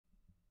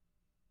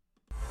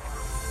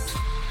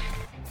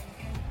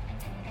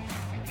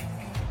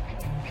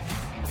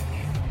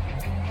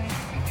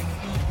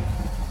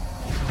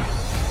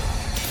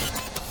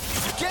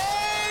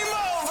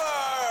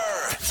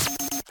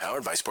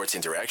Powered by Sports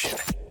Interaction,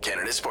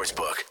 Canada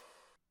Sportsbook.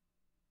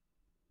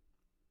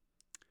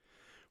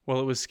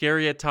 Well, it was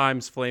scary at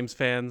times, Flames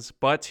fans,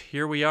 but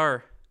here we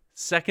are.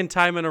 Second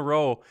time in a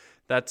row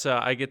that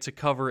I get to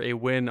cover a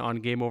win on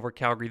Game Over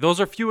Calgary.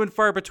 Those are few and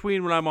far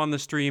between when I'm on the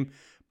stream,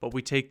 but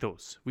we take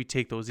those. We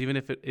take those, even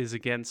if it is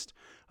against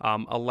a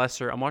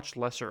much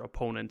lesser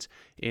opponent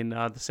in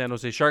the San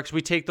Jose Sharks.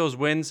 We take those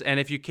wins,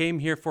 and if you came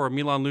here for a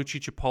Milan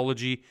Lucic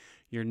apology,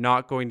 you're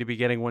not going to be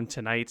getting one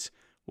tonight.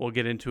 We'll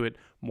get into it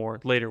more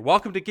later.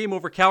 Welcome to Game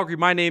Over Calgary.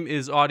 My name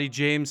is Audie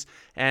James.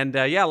 And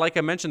like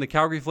I mentioned, the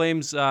Calgary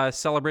Flames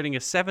celebrating a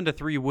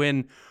 7-3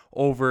 win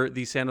over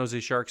the San Jose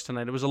Sharks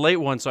tonight. It was a late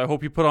one, so I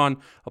hope you put on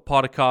a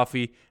pot of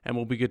coffee and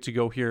we'll be good to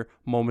go here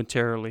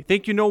momentarily.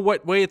 Think you know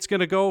what way it's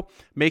going to go?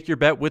 Make your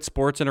bet with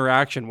Sports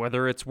Interaction.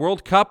 Whether it's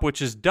World Cup,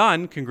 which is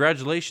done,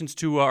 congratulations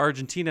to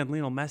Argentina and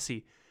Lionel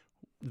Messi.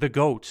 The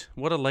GOAT.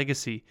 What a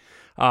legacy.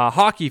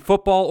 Hockey,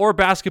 football, or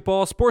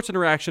basketball, Sports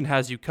Interaction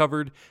has you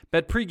covered.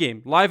 Bet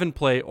pregame, live and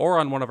play, or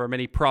on one of our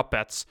many prop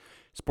bets.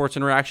 Sports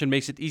Interaction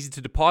makes it easy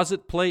to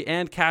deposit, play,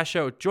 and cash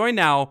out. Join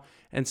now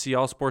and see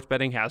all sports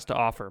betting has to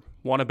offer.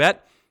 Want to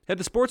bet? Head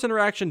to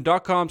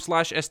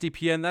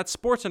sportsinteraction.com/SDPN. That's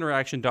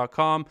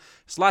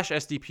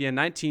sportsinteraction.com/SDPN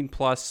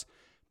 19+.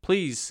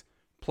 Please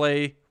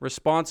play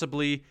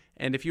responsibly.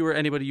 And if you or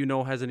anybody you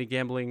know has any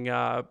gambling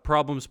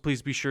problems,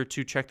 please be sure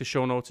to check the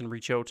show notes and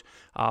reach out.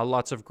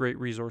 Lots of great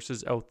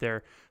resources out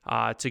there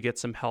to get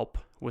some help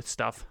with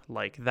stuff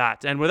like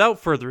that. And without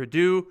further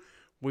ado,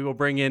 we will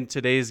bring in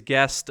today's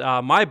guest,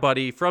 my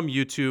buddy from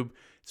YouTube.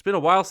 It's been a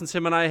while since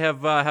him and I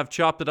have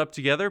chopped it up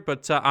together,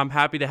 but I'm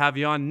happy to have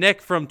you on.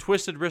 Nick from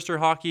Twisted Wrister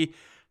Hockey.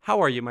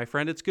 How are you, my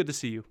friend? It's good to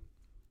see you.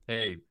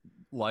 Hey,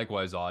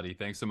 likewise, Audie.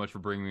 Thanks so much for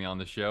bringing me on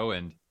the show.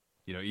 And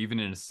even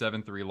in a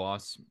 7-3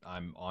 loss,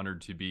 I'm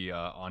honored to be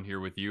on here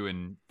with you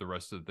and the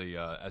rest of the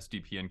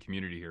SDPN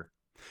community here.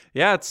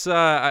 Yeah, it's.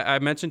 I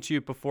mentioned to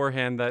you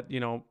beforehand that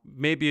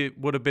maybe it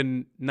would have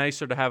been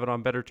nicer to have it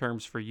on better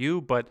terms for you,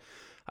 but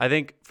I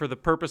think for the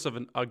purpose of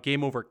a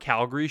Game Over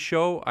Calgary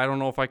show, I don't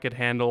know if I could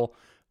handle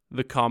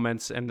the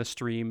comments and the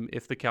stream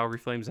if the Calgary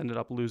Flames ended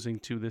up losing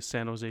to the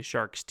San Jose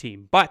Sharks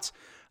team. But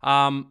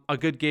a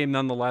good game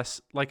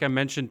nonetheless. Like I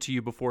mentioned to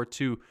you before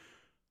too.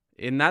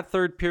 In that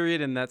third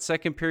period, in that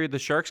second period, the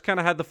Sharks kind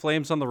of had the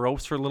Flames on the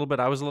ropes for a little bit.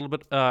 I was a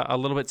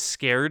little bit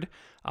scared,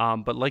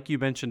 but like you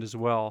mentioned as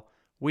well,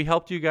 we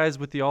helped you guys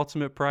with the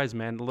ultimate prize,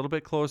 man. A little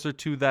bit closer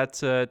to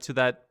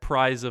that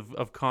prize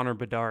of Connor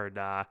Bedard.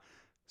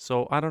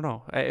 So I don't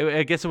know.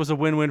 I guess it was a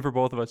win-win for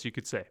both of us, you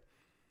could say.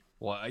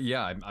 Well,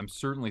 yeah, I'm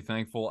certainly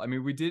thankful. I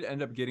mean, we did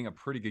end up getting a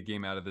pretty good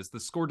game out of this. The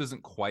score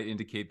doesn't quite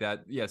indicate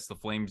that. Yes, the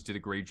Flames did a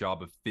great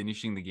job of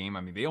finishing the game.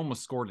 I mean, they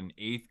almost scored an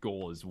 8th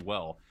goal as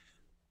well.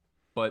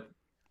 But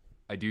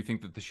I do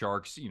think that the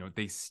Sharks,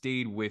 they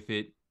stayed with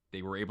it.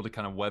 They were able to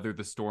kind of weather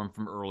the storm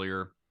from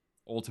earlier.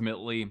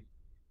 Ultimately,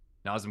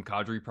 Nazem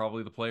Kadri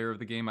probably the player of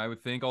the game, I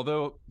would think.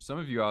 Although some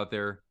of you out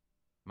there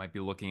might be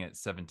looking at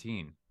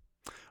 17.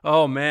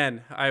 Oh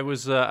man, I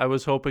was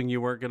hoping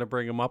you weren't going to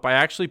bring him up. I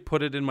actually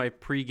put it in my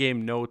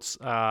pregame notes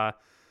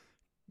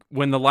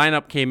when the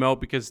lineup came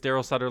out because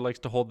Daryl Sutter likes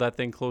to hold that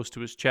thing close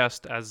to his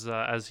chest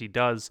as he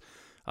does.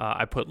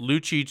 I put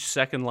Lucic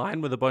second line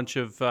with a bunch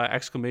of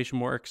exclamation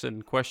marks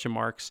and question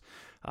marks.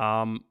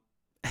 And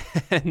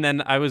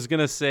then I was going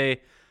to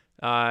say,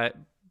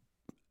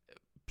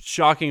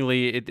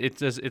 shockingly,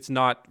 it's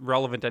not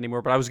relevant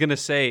anymore, but I was going to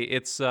say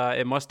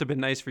it must have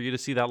been nice for you to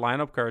see that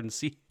lineup card and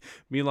see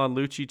Milan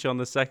Lucic on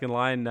the second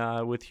line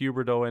with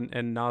Huberdeau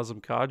and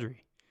Nazem Kadri.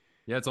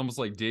 Yeah, it's almost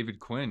like David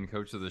Quinn,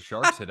 coach of the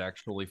Sharks, had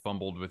actually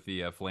fumbled with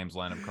the Flames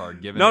lineup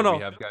card, given that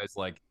we have guys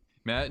like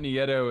Matt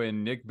Nieto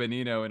and Nick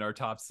Bonino in our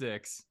top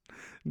 6.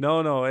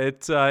 No,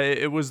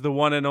 it was the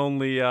one and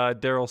only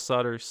Daryl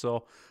Sutter.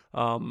 So,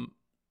 a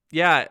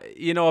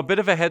bit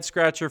of a head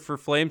scratcher for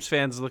Flames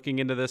fans looking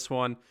into this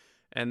one,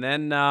 and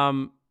then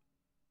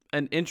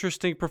an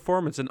interesting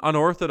performance, an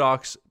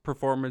unorthodox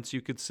performance,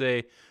 you could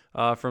say,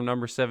 from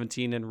number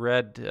 17 in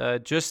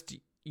red. Just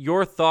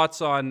your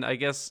thoughts on, I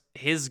guess,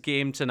 his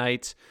game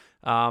tonight.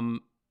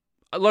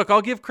 Look,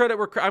 I'll give credit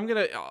where I'm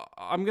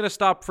gonna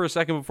stop for a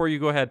second before you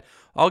go ahead.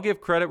 I'll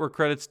give credit where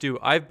credit's due.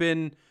 I've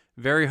been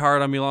very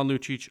hard on Milan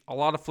Lucic. A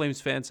lot of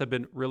Flames fans have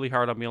been really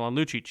hard on Milan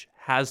Lucic.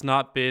 Has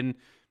not been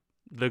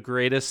the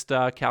greatest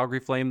Calgary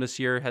Flame this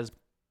year. Has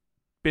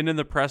been in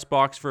the press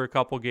box for a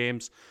couple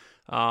games,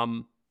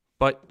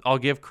 but I'll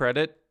give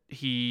credit.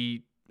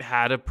 He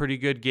had a pretty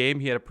good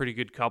game. He had a pretty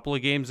good couple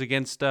of games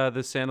against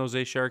the San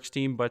Jose Sharks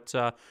team. But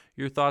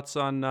your thoughts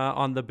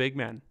on the big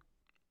man?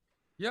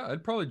 Yeah,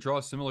 I'd probably draw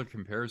a similar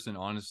comparison,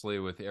 honestly,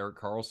 with Erik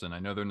Karlsson. I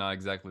know they're not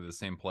exactly the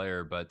same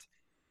player, but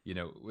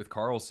with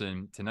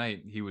Karlsson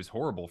tonight, he was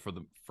horrible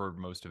for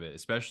most of it,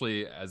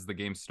 especially as the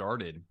game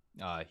started.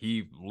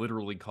 He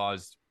literally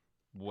caused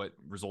what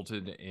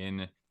resulted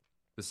in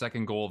the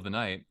second goal of the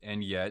night,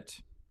 and yet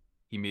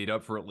he made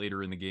up for it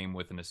later in the game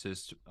with an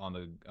assist on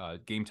the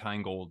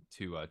game-tying goal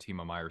to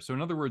Timo Meier. So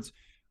in other words,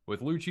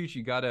 with Lucic,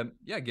 you got to,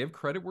 give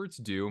credit where it's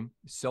due,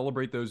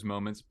 celebrate those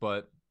moments,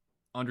 but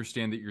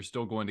understand that you're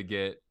still going to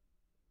get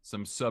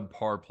some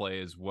subpar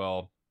play as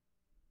well.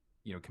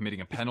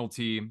 Committing a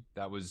penalty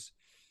that was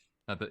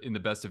not in the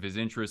best of his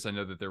interests. I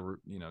know that there were,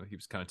 he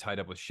was kind of tied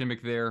up with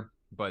Shimmick there,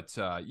 but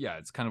yeah,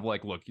 it's kind of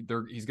like, look,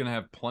 he's going to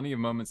have plenty of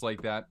moments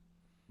like that,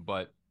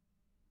 but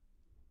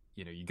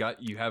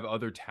you have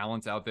other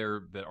talents out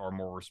there that are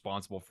more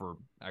responsible for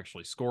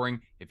actually scoring.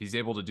 If he's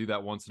able to do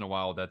that once in a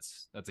while,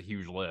 that's a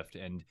huge lift.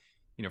 And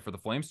for the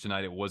Flames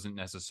tonight, it wasn't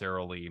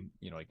necessarily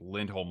like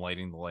Lindholm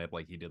lighting the layup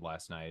like he did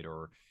last night,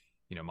 or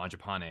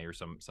Mangiapane or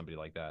somebody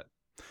like that.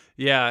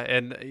 Yeah,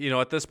 and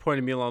at this point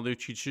in Milan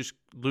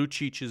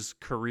Lucic's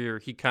career,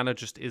 he kind of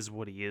just is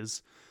what he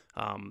is.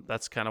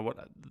 That's kind of what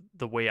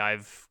the way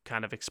I've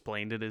kind of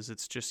explained it is.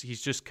 It's just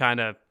he's just kind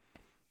of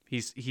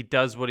he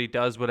does what he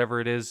does, whatever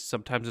it is.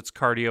 Sometimes it's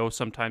cardio,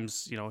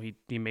 sometimes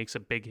he makes a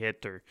big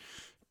hit, or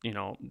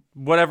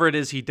whatever it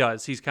is he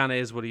does. He's kind of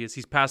is what he is.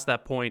 He's past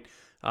that point.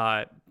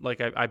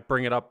 Like I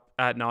bring it up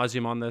ad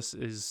nauseum on this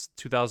is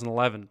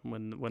 2011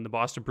 when the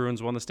Boston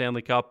Bruins won the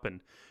Stanley Cup,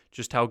 and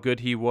just how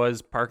good he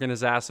was parking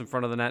his ass in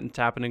front of the net and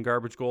tapping in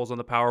garbage goals on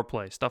the power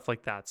play, stuff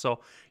like that.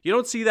 So you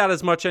don't see that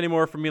as much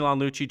anymore from Milan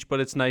Lucic, but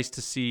it's nice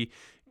to see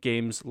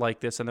games like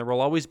this. And there will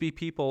always be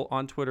people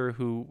on Twitter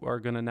who are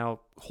going to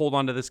now hold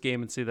on to this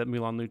game and say that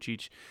Milan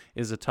Lucic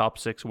is a top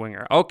 6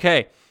 winger.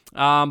 Okay,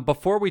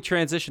 before we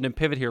transition and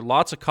pivot here,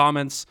 lots of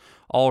comments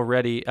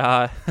already.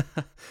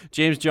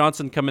 James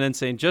Johnson coming in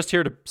saying, just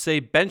here to say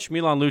bench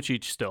Milan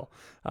Lucic still.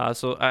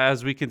 So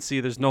as we can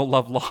see, there's no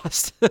love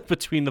lost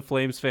between the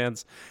Flames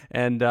fans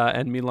and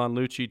Milan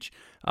Lucic.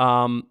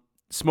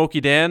 Smokey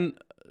Dan,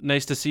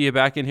 nice to see you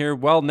back in here.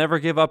 Well, never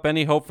give up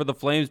any hope for the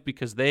Flames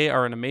because they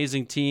are an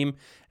amazing team.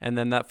 And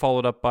then that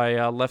followed up by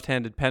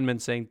left-handed penman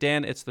saying,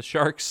 Dan, it's the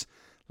Sharks.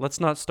 Let's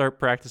not start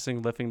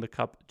practicing lifting the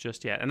cup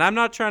just yet. And I'm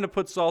not trying to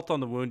put salt on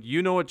the wound.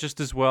 You know it just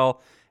as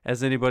well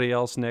as anybody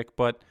else, Nick.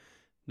 But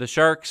the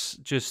Sharks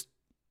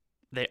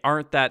they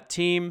aren't that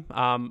team.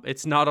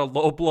 It's not a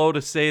low blow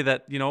to say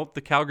that,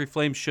 the Calgary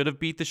Flames should have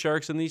beat the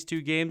Sharks in these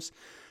 2 games.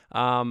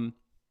 And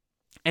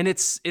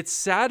it's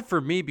sad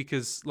for me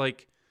because,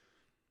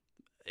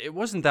 it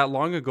wasn't that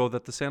long ago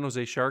that the San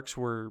Jose Sharks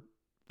were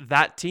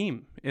that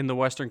team in the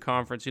Western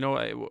Conference.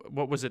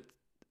 What was it?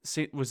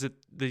 Was it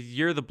the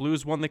year the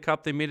Blues won the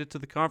Cup? They made it to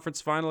the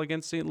conference final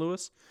against St.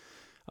 Louis.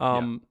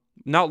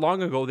 Not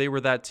long ago, they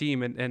were that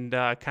team, and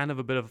kind of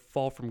a bit of a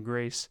fall from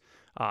grace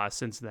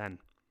since then.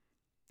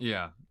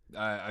 Yeah,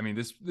 I mean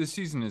this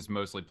season is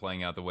mostly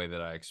playing out the way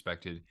that I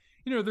expected.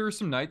 There were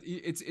some nights.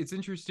 It's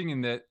interesting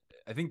in that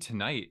I think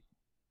tonight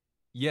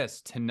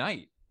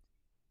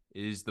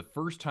is the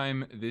first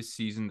time this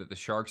season that the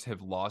Sharks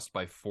have lost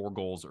by 4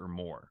 goals or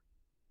more.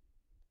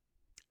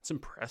 It's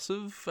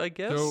impressive, I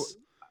guess. So,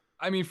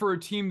 I mean, for a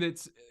team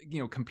that's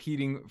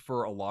competing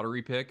for a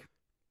lottery pick,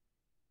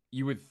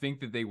 you would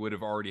think that they would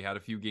have already had a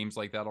few games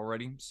like that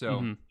already.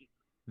 So.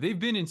 They've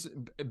been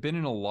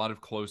in a lot of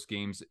close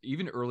games,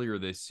 even earlier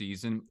this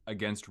season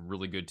against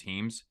really good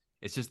teams.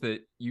 It's just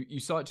that you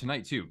saw it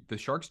tonight too. The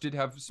Sharks did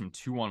have some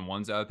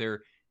 2-on-1s out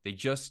there. They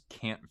just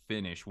can't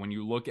finish. When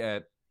you look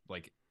at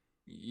like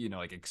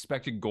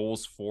expected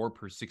goals for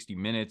per 60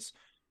 minutes,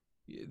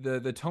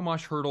 the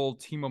Tomas Hertl,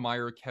 Timo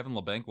Meier, Kevin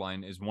Labanc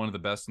line is one of the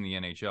best in the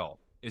NHL.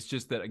 It's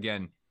just that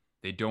again,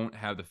 they don't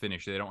have the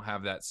finish. They don't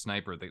have that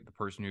sniper, the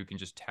person who can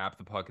just tap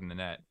the puck in the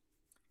net.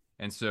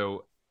 And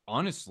so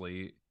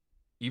honestly,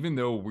 even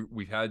though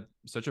we've had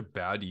such a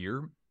bad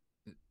year,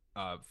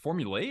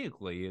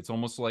 formulaically, it's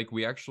almost like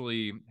we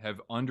actually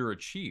have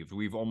underachieved.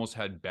 We've almost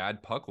had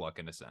bad puck luck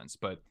in a sense,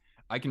 but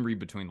I can read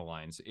between the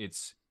lines.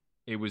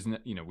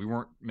 We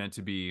weren't meant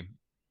to be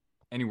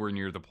anywhere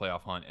near the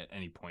playoff hunt at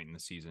any point in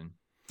the season.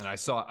 And I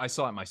saw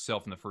it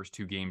myself in the first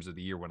 2 games of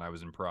the year when I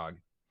was in Prague.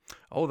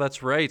 Oh,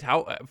 that's right.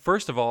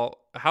 First of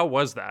all, how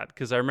was that?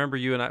 Because I remember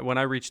you and I, when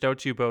I reached out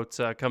to you about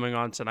coming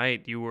on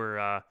tonight, you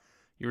were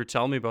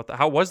telling me about that.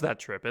 How was that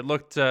trip? It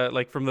looked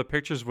like from the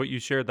pictures what you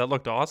shared, that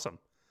looked awesome.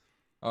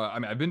 I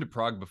mean, I've been to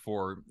Prague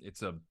before.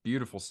 It's a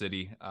beautiful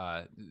city.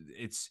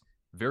 It's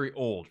very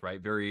old,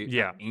 right?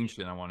 Very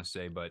ancient, I want to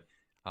say, but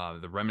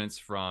the remnants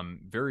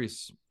from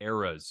various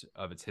eras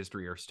of its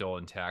history are still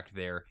intact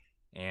there.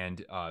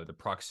 And the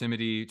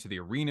proximity to the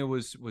arena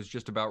was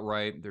just about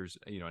right. There's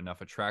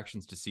enough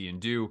attractions to see and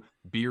do.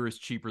 Beer is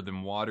cheaper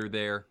than water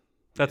there.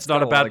 That's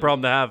not a bad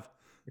problem to have.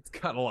 It's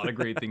got a lot of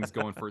great things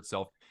going for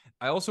itself.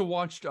 I also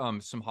watched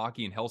some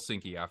hockey in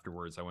Helsinki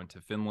afterwards. I went to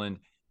Finland,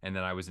 and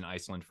then I was in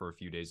Iceland for a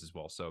few days as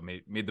well. So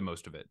made the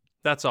most of it.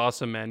 That's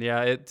awesome, man.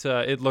 Yeah,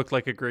 it looked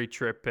like a great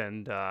trip,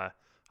 and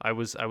I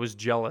was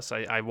jealous.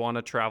 I want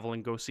to travel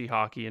and go see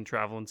hockey and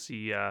travel and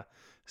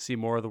see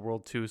more of the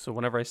world too. So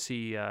whenever I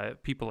see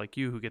people like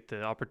you who get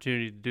the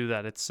opportunity to do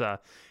that, it's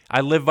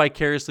I live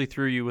vicariously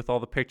through you with all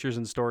the pictures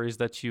and stories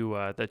that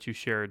you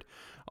shared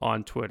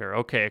on Twitter.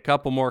 Okay, a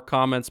couple more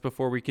comments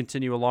before we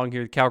continue along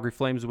here. The Calgary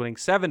Flames winning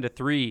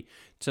 7-3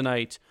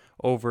 tonight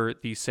over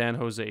the San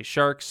Jose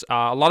Sharks.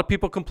 A lot of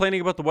people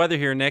complaining about the weather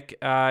here, Nick.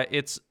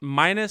 It's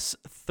minus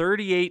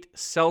 38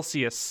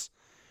 Celsius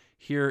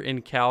here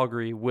in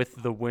Calgary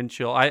with the wind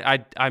chill.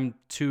 I'm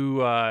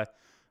too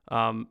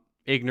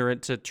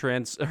ignorant to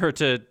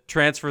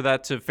transfer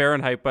that to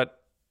Fahrenheit, but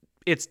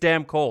it's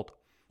damn cold.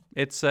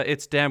 It's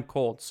damn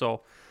cold.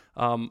 So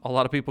a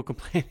lot of people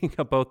complaining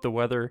about the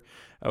weather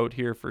out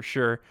here for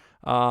sure.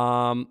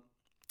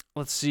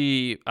 Let's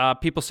see.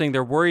 People saying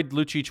they're worried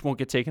Lucic won't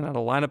get taken out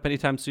of lineup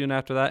anytime soon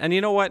after that. And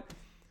you know what?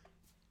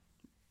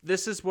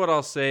 This is what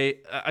I'll say.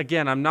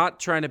 Again, I'm not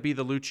trying to be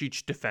the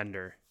Lucic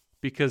defender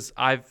because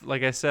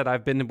like I said,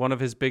 I've been one of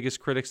his biggest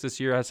critics this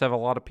year, as have a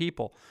lot of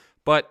people.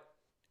 But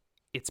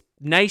it's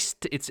nice.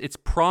 It's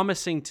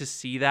promising to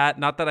see that.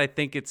 Not that I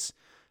think it's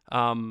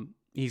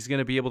he's going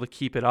to be able to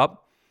keep it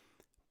up,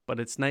 but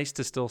it's nice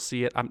to still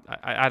see it.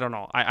 I don't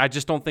know. I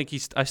just don't think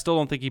I still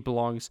don't think he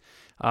belongs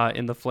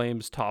in the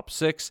Flames top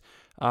 6.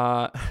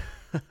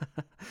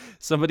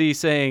 Somebody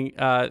saying,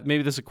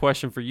 maybe this is a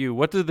question for you.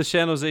 What do the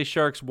San Jose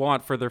Sharks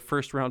want for their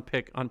first round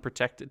pick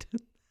unprotected?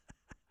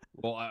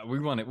 Well, we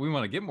want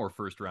to get more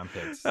first round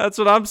picks. That's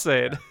what I'm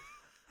saying.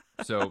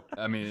 So,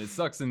 I mean, it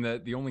sucks in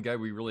that the only guy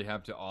we really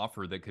have to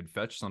offer that could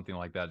fetch something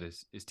like that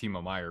is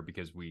Timo Meier,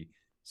 because we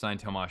signed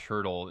Tomas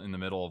Hertl in the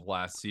middle of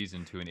last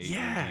season to an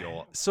 8-year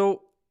deal.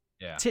 So,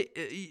 yeah,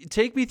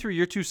 take me through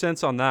your 2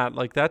 cents on that.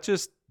 Like, that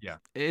just, yeah,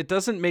 it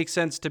doesn't make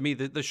sense to me.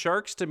 The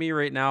Sharks, to me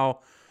right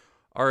now,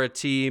 are a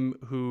team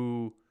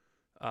who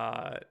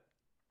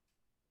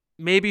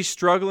maybe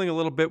struggling a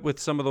little bit with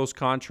some of those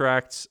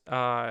contracts.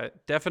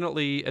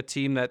 Definitely a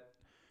team that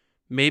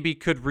maybe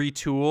could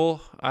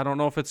retool. I don't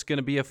know if it's going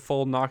to be a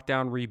full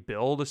knockdown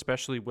rebuild,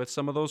 especially with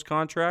some of those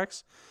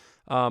contracts.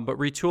 But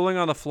retooling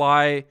on the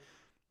fly,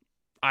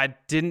 I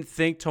didn't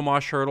think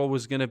Tomas Hertl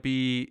was going to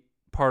be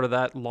part of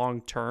that long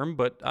term,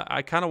 but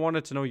I kind of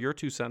wanted to know your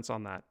 2 cents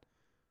on that.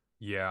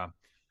 Yeah.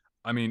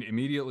 I mean,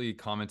 immediately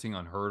commenting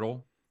on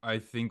Hertl, I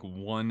think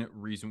one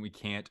reason we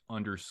can't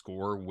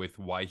underscore with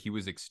why he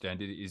was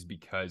extended is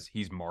because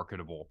he's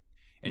marketable.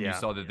 And you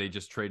saw that they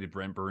just traded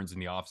Brent Burns in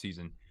the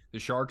offseason. The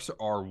Sharks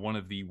are one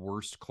of the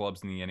worst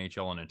clubs in the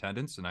NHL in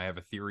attendance, and I have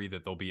a theory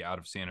that they'll be out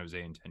of San Jose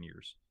in 10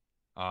 years.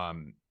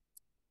 From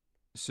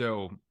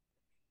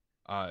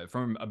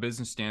a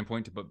business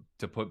standpoint,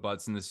 to put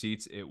butts in the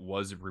seats, it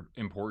was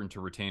important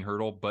to retain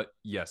Hertl. But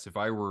yes, if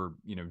I were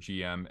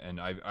GM, and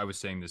I was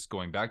saying this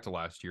going back to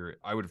last year,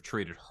 I would have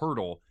traded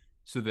Hertl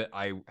so that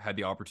I had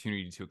the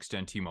opportunity to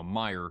extend Timo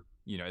Meier,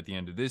 at the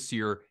end of this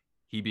year,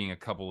 he being a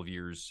couple of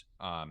years,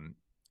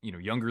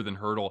 younger than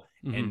Hertl,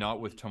 and not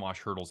with Tomas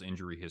Hertl's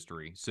injury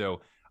history. So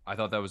I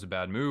thought that was a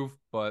bad move,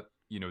 but,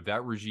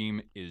 that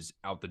regime is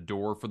out the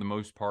door for the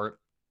most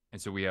part.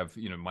 And so we have,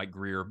 Mike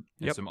Greer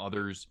and some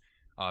others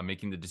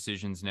making the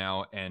decisions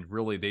now. And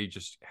really, they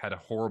just had a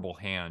horrible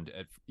hand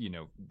at,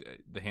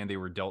 the hand they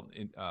were dealt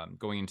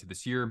going into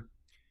this year.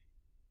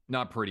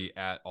 Not pretty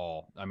at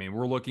all. I mean,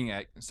 we're looking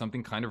at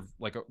something kind of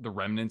like the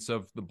remnants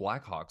of the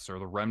Blackhawks or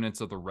the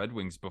remnants of the Red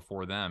Wings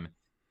before them.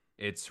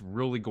 It's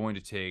really going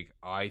to take,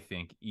 I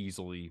think,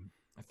 easily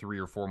 3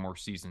 or 4 more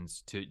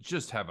seasons to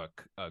just have a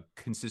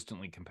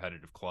consistently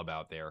competitive club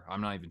out there.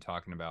 I'm not even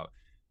talking about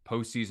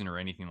postseason or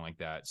anything like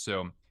that.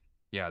 So,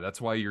 yeah,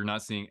 that's why you're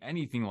not seeing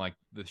anything like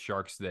the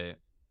Sharks that,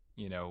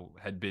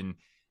 had been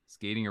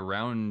skating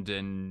around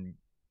and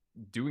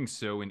doing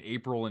so in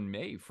April and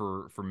May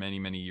for many,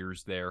 many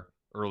years there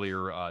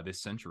earlier this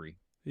century.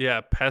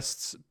 Yeah,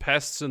 pests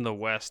in the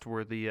West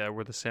were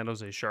the San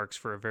Jose Sharks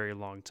for a very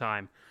long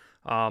time.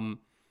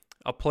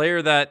 A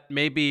player that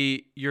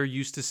maybe you're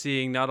used to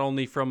seeing not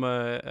only from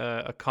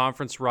a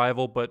conference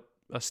rival but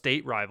a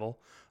state rival,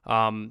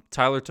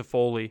 Tyler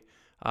Toffoli.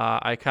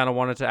 I kind of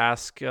wanted to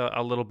ask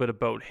a little bit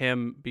about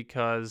him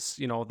because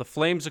the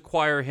Flames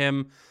acquire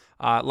him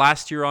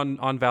last year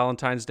on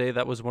Valentine's Day.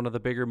 That was one of the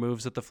bigger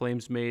moves that the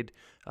Flames made.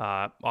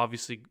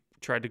 Obviously,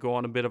 tried to go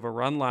on a bit of a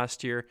run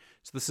last year.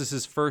 So this is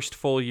his first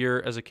full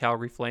year as a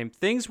Calgary Flame.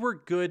 Things were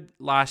good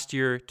last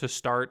year to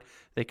start.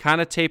 They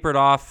kind of tapered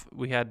off.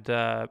 We had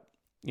 2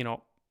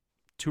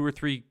 or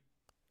 3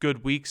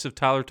 good weeks of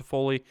Tyler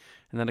Toffoli,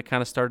 and then it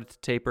kind of started to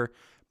taper.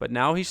 But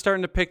now he's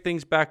starting to pick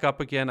things back up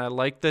again. I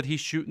like that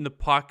he's shooting the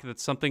puck.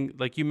 That's something,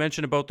 like you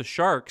mentioned about the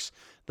Sharks,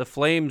 the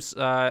Flames,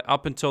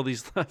 up until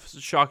these,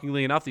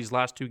 shockingly enough, these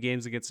last 2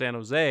 games against San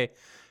Jose,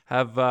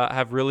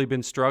 have really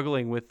been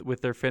struggling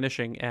with their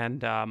finishing.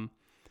 And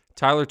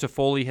Tyler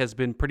Toffoli has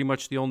been pretty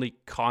much the only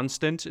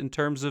constant in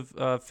terms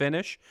of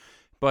finish.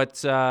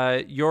 But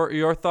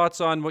your thoughts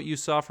on what you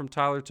saw from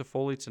Tyler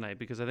Toffoli tonight?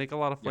 Because I think a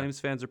lot of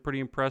Flames fans are pretty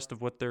impressed of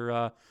what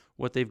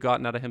they've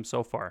gotten out of him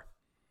so far.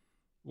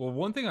 Well,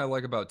 one thing I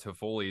like about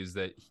Toffoli is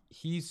that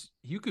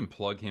you can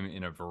plug him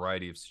in a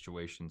variety of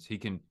situations. He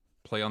can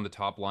play on the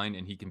top line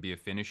and he can be a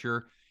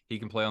finisher. He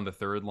can play on the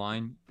third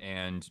line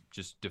and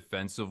just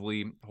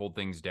defensively hold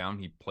things down.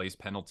 He plays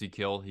penalty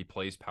kill. He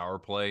plays power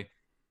play.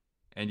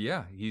 And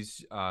yeah,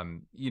 he's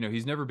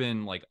he's never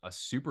been like a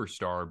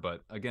superstar,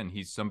 but again,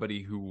 he's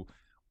somebody who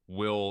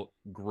will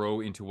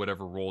grow into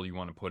whatever role you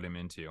want to put him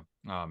into.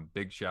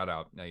 Big shout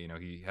out.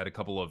 He had a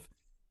couple of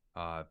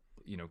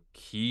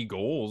key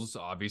goals,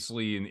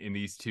 obviously, in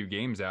these 2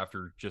 games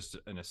after just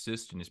an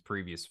assist in his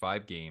previous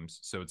 5 games.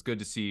 So it's good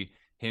to see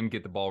him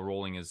get the ball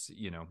rolling as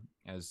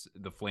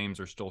the Flames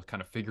are still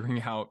kind of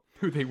figuring out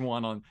who they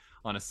want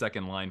on a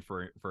second line,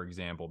 for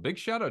example. Big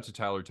shout out to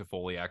Tyler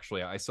Toffoli.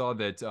 Actually, I saw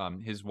that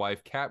his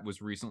wife Kat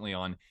was recently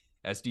on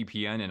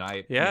SDPN, and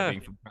I, Yeah.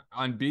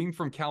 being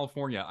from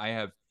California, I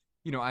have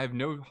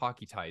no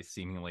hockey ties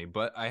seemingly,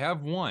 but I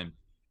have one.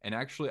 And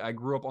actually, I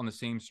grew up on the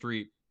same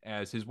street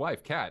as his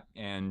wife, Kat,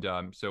 and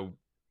so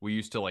we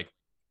used to like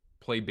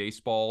play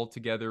baseball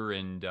together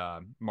and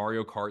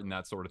Mario Kart and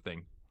that sort of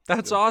thing.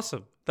 That's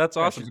awesome. That's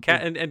Yeah, awesome. she's a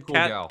Cat cool, and cool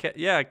Cat, gal.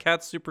 yeah,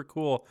 Cat's super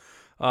cool.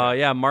 Yeah.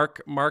 Yeah,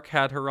 Mark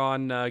had her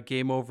on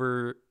Game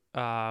Over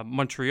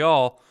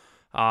Montreal.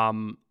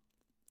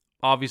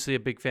 Obviously a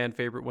big fan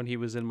favorite when he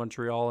was in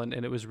Montreal, and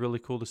it was really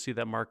cool to see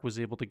that Mark was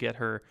able to get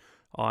her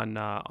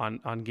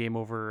on Game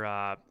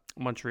Over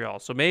Montreal.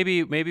 So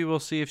maybe we'll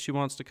see if she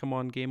wants to come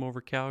on Game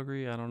Over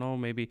Calgary. I don't know.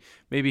 Maybe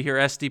her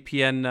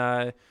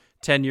SDPN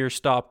tenure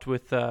stopped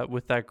with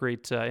that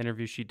great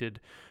interview she did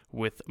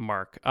with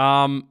Mark.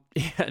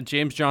 Yeah,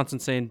 James Johnson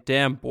saying,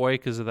 "Damn boy,"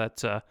 because of that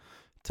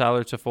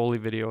Tyler Toffoli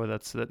video.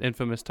 That's that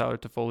infamous Tyler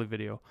Toffoli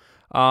video.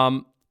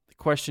 The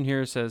question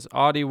here says,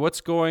 Audie,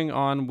 what's going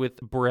on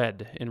with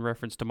Bread in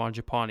reference to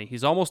Mangiapane?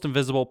 He's almost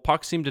invisible.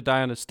 Pucks seem to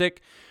die on his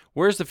stick.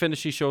 Where's the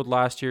finish he showed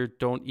last year?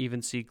 Don't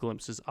even see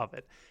glimpses of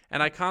it.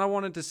 And I kind of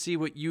wanted to see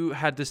what you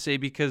had to say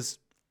because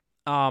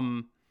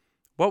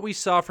what we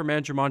saw from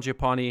Andrew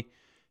Mangiapane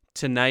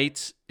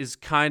tonight is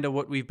kind of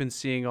what we've been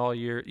seeing all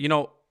year. You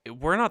know,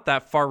 we're not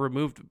that far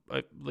removed,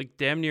 like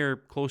damn near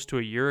close to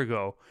a year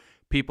ago.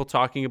 People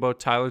talking about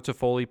Tyler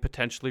Toffoli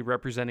potentially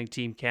representing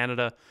Team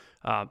Canada.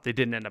 They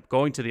didn't end up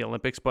going to the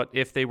Olympics, but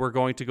if they were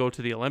going to go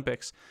to the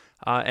Olympics,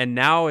 and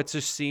now it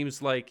just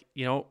seems like,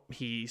 you know,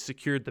 he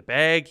secured the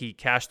bag, he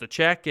cashed the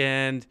check,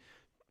 and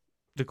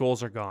the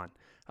goals are gone.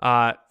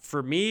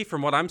 For me,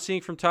 from what I'm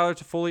seeing from Tyler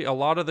Toffoli, a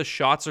lot of the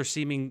shots are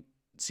seeming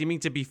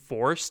to be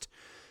forced,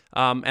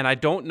 and I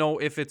don't know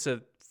if it's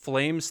a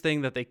Flames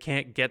thing that they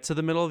can't get to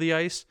the middle of the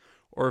ice,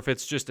 or if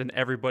it's just an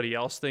everybody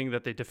else thing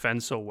that they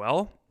defend so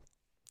well.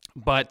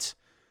 But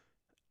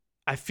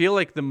I feel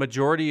like the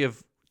majority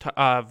of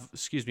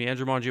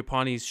Andrew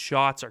Mangiapane's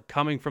shots are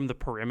coming from the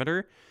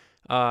perimeter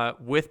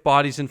with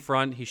bodies in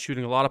front. He's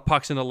shooting a lot of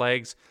pucks in the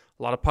legs,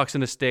 a lot of pucks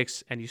in the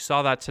sticks, and you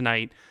saw that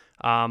tonight.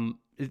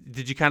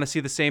 Did you kind of see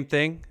the same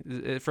thing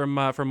from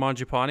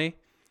Mangiapane?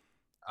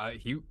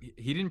 He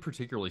didn't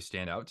particularly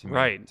stand out to me,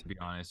 Right. to be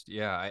honest.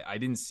 Yeah, I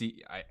didn't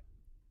see.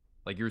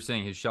 Like you were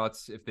saying, his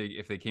shots, if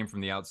they came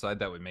from the outside,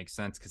 that would make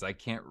sense because I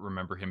can't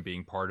remember him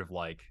being part of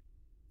like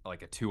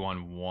a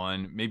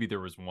 2-on-1. Maybe there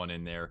was one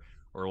in there,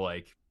 or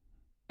like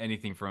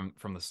anything from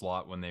the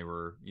slot when they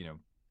were,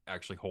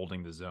 actually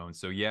holding the zone.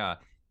 So yeah,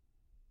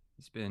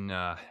 he's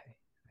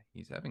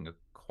having a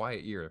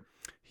quiet year.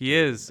 He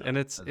is, and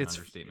it's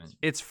understatement.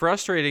 It's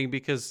frustrating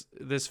because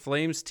this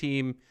Flames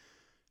team,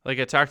 like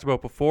I talked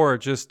about before,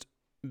 just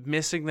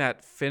missing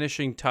that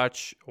finishing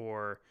touch,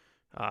 or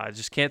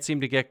just can't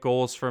seem to get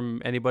goals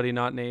from anybody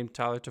not named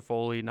Tyler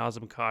Toffoli,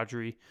 Nazem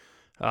Kadri.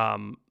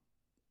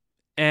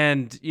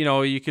 And,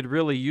 you could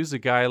really use a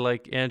guy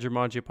like Andrew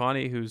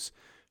Mangiapane, who's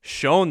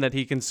shown that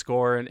he can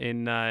score.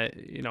 In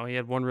he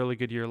had one really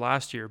good year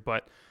last year,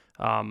 but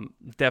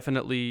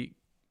definitely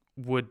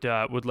would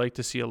like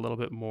to see a little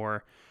bit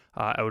more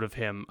out of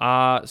him.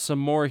 Some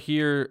more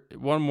here.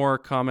 One more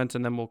comment,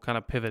 and then we'll kind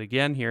of pivot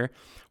again here.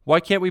 Why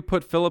can't we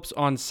put Phillips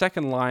on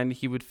second line?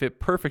 He would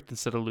fit perfect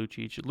instead of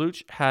Lucic.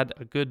 Luch had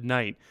a good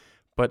night,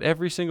 but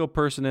every single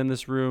person in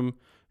this room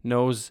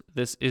knows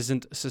this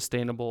isn't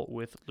sustainable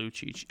with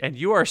Lucic. And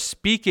you are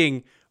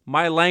speaking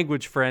my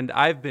language, friend.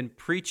 I've been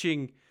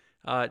preaching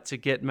to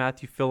get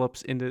Matthew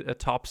Phillips into a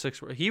top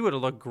six. He would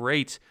have looked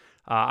great.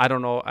 I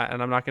don't know,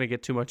 and I'm not going to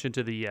get too much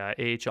into the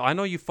AHL. I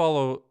know you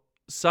follow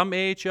some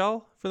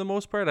AHL for the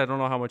most part. I don't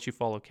know how much you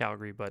follow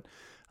Calgary, but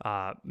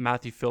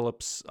Matthew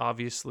Phillips,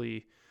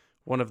 obviously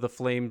one of the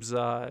Flames'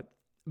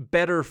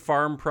 better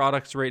farm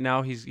products right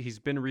now. He's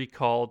been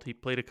recalled. He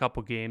played a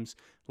couple games,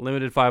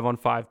 limited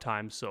 5-on-5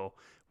 times, so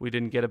we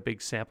didn't get a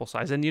big sample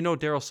size. And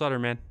Daryl Sutter,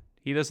 man,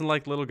 he doesn't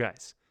like little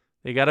guys.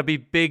 They got to be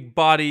big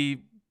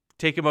body.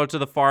 Take him out to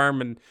the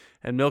farm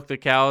and milk the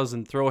cows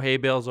and throw hay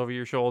bales over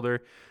your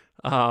shoulder.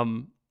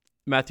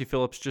 Matthew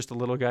Phillips, just a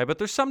little guy, but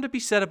there's something to be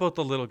said about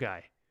the little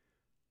guy.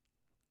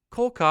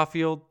 Cole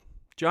Caulfield,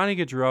 Johnny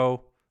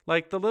Gaudreau,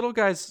 like the little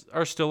guys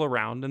are still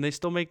around and they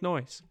still make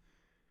noise.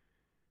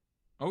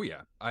 Oh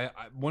yeah, I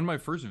one of my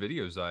first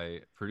videos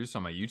I produced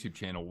on my YouTube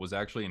channel was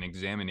actually an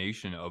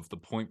examination of the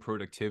point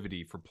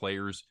productivity for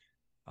players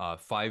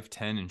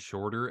 5'10" and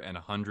shorter and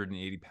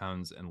 180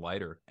 pounds and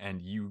lighter,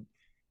 and you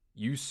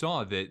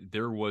saw that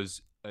there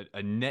was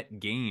a net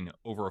gain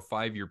over a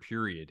 5-year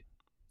period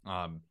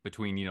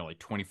between like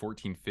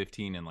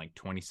 2014-15 and like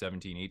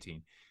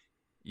 2017-18.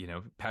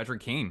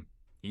 Patrick Kane,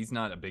 he's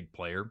not a big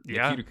player.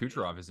 Yeah. Nikita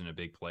Kucherov isn't a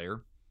big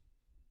player.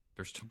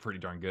 They're still pretty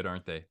darn good,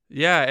 aren't they?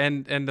 Yeah,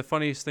 and the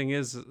funniest thing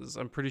is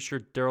I'm pretty sure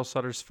Daryl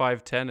Sutter's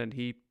 5'10", and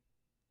he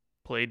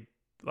played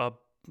I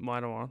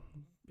don't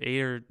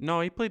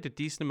know, he played a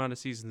decent amount of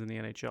seasons in the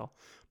NHL.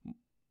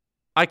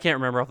 I can't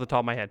remember off the top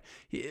of my head.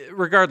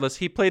 Regardless,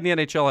 he played in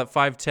the NHL at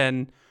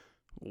 5'10",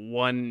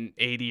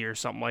 180 or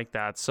something like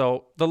that.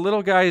 So the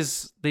little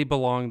guys, they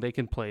belong. They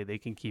can play. They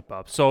can keep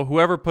up. So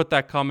whoever put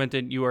that comment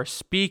in, you are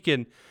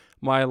speaking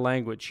my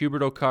language.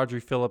 Hubert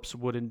O'Codry Phillips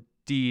would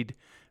indeed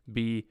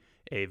be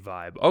a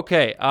vibe.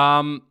 Okay.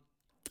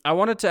 I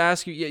wanted to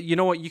ask you, you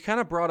know what? You kind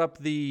of brought up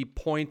the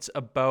point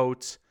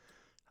about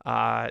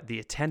the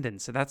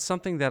attendance. And that's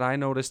something that I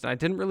noticed. And I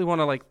didn't really want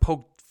to like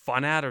poke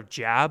fun at or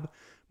jab.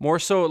 More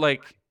so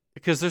like,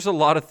 because there's a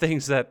lot of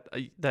things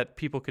that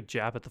people could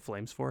jab at the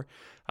Flames for.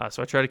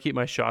 So I try to keep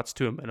my shots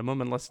to a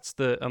minimum unless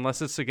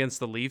it's against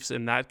the Leafs.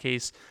 In that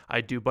case,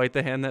 I do bite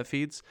the hand that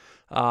feeds.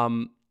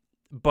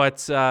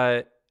 But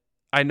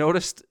I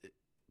noticed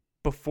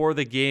before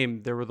the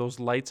game there were those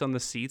lights on the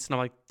seats, and I'm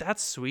like,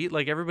 that's sweet.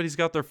 Like everybody's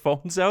got their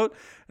phones out,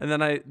 and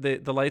then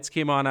the lights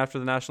came on after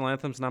the national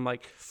anthems, and I'm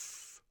like,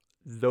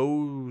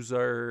 those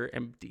are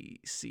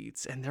empty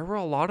seats, and there were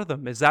a lot of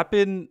them. Has that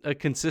been a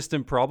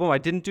consistent problem? I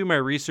didn't do my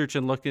research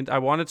and I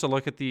wanted to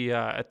look at the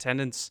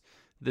attendance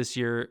this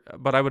year,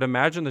 but I would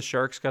imagine the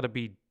Sharks got to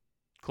be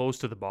close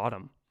to the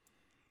bottom.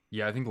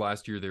 Yeah, I think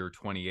last year they were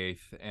 28th,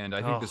 and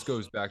I think this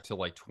goes back to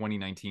like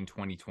 2019,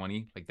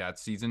 2020, like that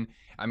season.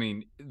 I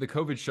mean, the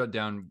COVID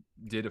shutdown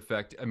did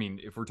affect, I mean,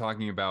 if we're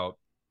talking about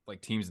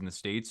like teams in the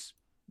States,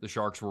 the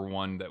Sharks were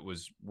one that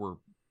were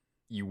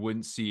you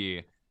wouldn't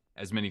see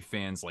as many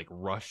fans like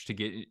rush to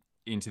get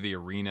into the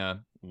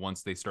arena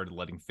once they started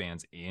letting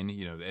fans in,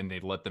 and they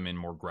let them in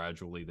more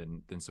gradually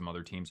than some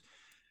other teams.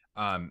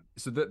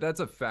 So that's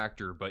a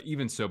factor, but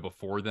even so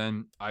before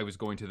then, I was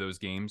going to those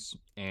games,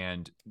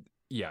 and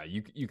yeah,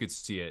 you could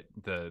see it.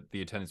 The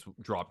attendance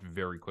dropped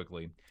very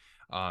quickly.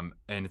 And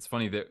it's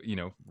funny that,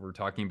 we're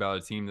talking about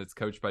a team that's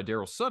coached by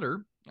Daryl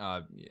Sutter,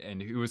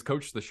 and who has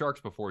coached the Sharks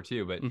before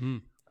too. But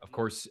of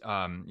course,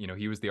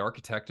 he was the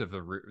architect of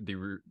the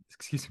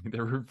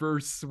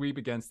reverse sweep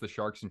against the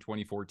Sharks in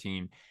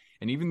 2014.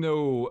 And even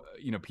though,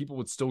 people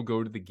would still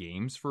go to the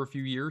games for a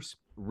few years,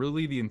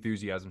 really the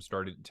enthusiasm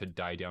started to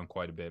die down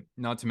quite a bit.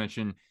 Not to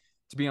mention,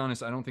 to be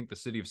honest, I don't think the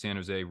city of San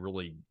Jose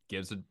really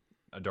gives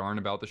a darn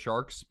about the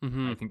Sharks.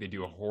 I think they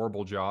do a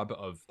horrible job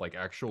of like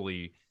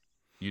actually,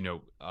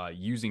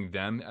 using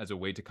them as a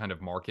way to kind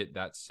of market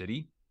that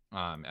city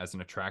as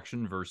an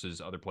attraction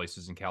versus other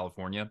places in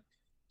California.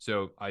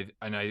 So I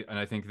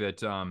think that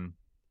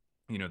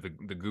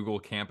the Google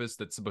campus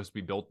that's supposed to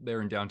be built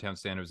there in downtown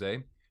San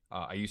Jose.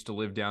 I used to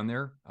live down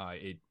there.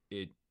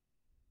 It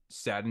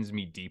saddens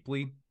me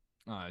deeply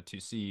to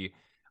see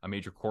a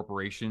major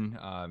corporation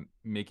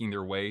making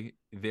their way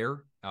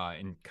there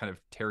and kind of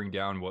tearing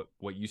down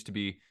what used to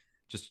be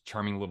just a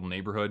charming little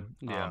neighborhood.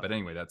 Yeah. But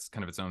anyway, that's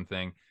kind of its own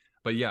thing.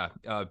 But yeah,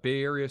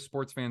 Bay Area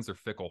sports fans are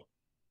fickle.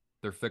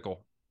 They're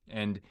fickle,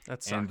 and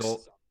that sucks.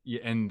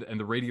 And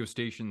the radio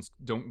stations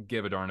don't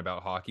give a darn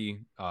about hockey.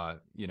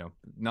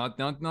 Not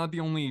the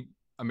only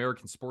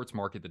American sports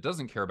market that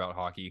doesn't care about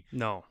hockey.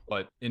 No.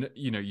 But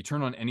you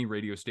turn on any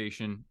radio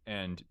station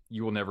and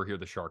you will never hear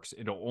the Sharks.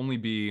 It'll only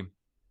be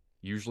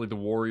usually the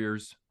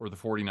Warriors or the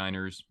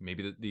 49ers,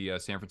 maybe the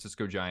San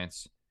Francisco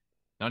Giants,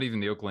 not even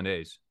the Oakland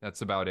A's.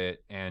 That's about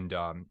it. And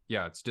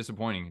it's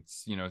disappointing.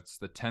 It's it's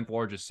the 10th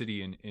largest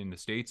city in the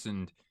States,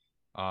 and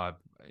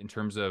in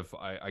terms of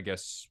I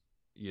guess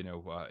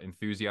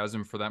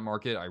enthusiasm for that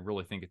market, I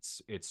really think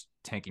it's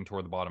tanking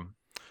toward the bottom.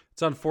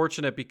 It's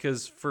unfortunate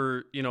because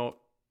for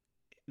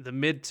the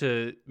mid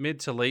to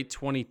late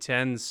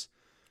 2010s,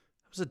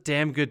 it was a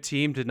damn good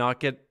team to not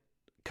get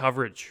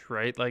coverage,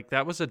 right? Like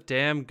that was a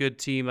damn good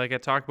team. Like I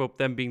talked about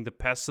them being the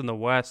pests in the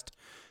West.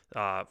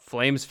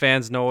 Flames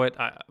fans know it.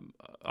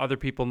 Other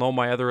people know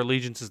my other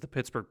allegiance is the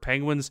Pittsburgh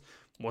Penguins.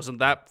 Wasn't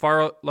that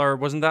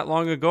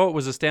long ago. It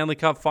was a Stanley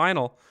Cup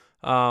final.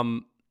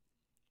 And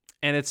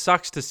it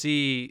sucks to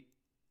see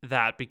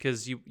that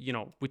because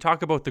we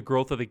talk about the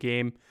growth of the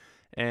game,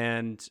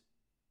 and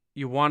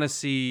you want to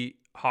see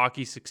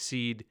hockey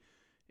succeed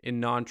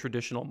in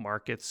non-traditional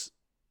markets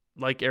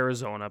like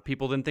Arizona.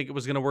 People didn't think it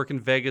was going to work in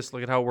Vegas.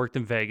 Look at how it worked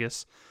in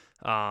Vegas.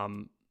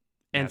 And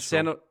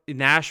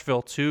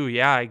Nashville too.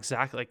 Yeah,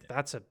 exactly. Like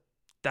that's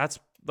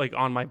like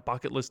on my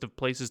bucket list of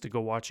places to go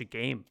watch a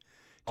game.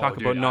 Talk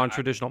about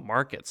non-traditional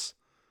markets.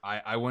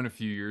 I went a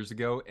few years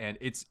ago, and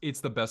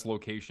it's the best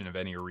location of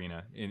any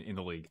arena in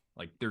the league.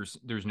 Like there's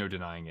no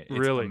denying it. It's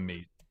really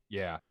amazing.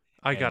 Yeah.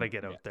 I gotta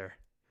get out there.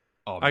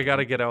 Oh, I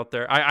gotta get out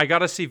there. I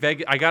gotta see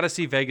Vegas. I gotta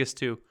see Vegas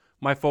too.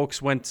 My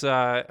folks went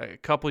a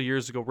couple of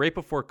years ago, right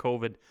before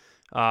COVID.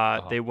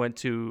 They went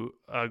to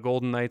a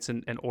Golden Knights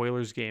and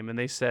Oilers game, and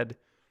they said,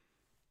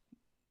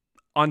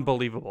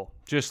 unbelievable.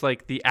 Just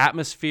like the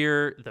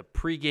atmosphere, the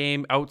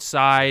pregame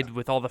outside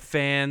with all the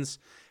fans.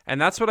 And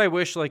that's what I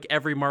wish like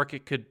every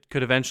market could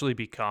eventually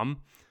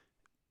become.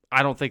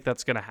 I don't think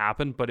that's going to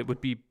happen, but it would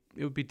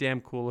be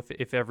damn cool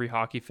if every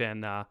hockey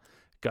fan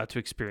got to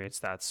experience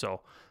that.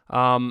 So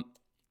I'm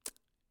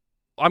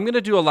going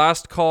to do a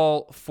last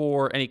call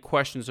for any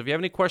questions. So if you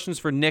have any questions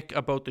for Nick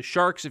about the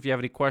Sharks, if you have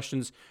any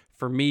questions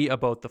for me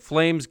about the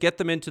Flames, get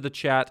them into the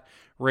chat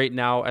right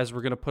now as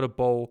we're going to put a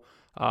bow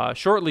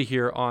shortly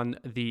here on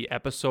the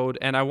episode.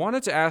 And I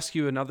wanted to ask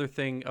you another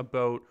thing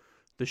about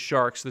the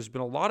Sharks. There's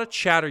been a lot of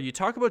chatter. You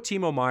talk about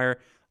Timo Meier.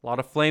 A lot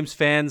of Flames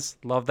fans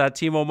love that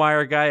Timo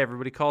Meier guy.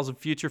 Everybody calls him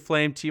Future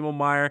Flame Timo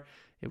Meier.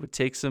 It would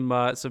take some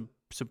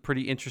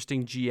pretty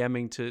interesting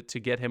GMing to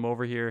get him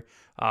over here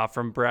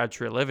from Brad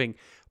Treliving.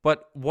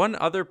 But one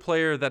other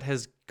player that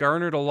has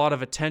garnered a lot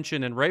of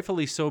attention, and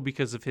rightfully so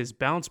because of his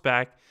bounce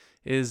back,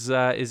 is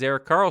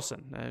Erik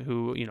Karlsson,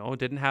 who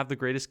didn't have the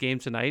greatest game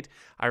tonight.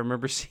 I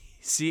remember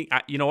seeing,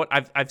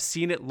 I've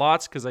seen it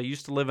lots because I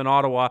used to live in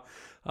Ottawa.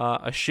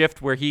 A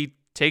shift where he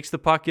takes the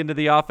puck into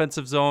the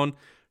offensive zone,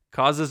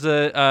 causes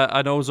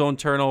an O-zone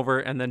turnover,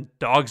 and then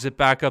dogs it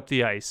back up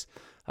the ice.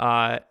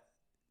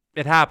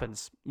 It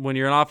happens when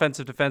you're an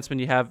offensive defenseman.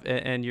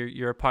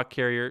 You're a puck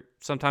carrier.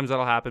 Sometimes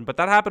that'll happen, but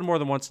that happened more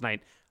than once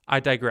tonight. I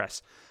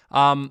digress.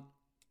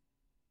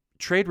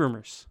 Trade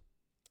rumors.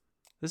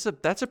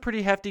 That's a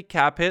pretty hefty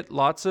cap hit.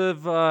 Lots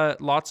of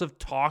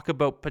talk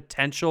about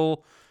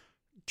potential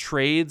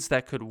trades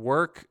that could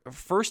work.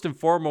 First and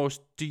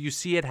foremost, do you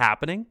see it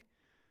happening?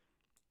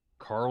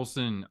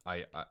 Karlsson,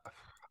 I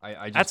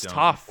just That's don't,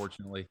 tough.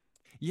 unfortunately.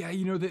 Yeah,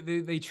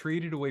 they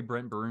traded away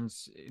Brent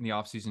Burns in the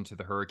offseason to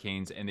the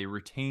Hurricanes, and they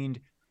retained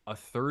a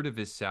third of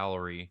his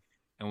salary.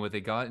 And what they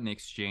got in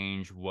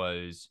exchange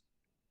was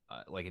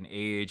like an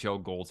AHL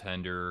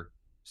goaltender,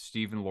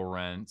 Steven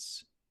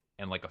Lorentz,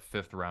 and like a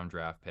 5th-round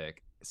draft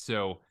pick.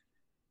 So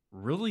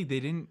really,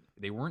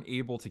 they weren't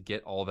able to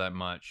get all that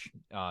much,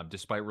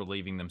 despite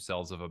relieving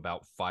themselves of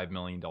about $5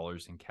 million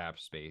in cap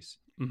space.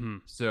 Mm-hmm.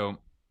 So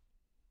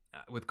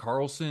with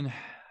Karlsson,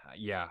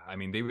 yeah, I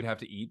mean, they would have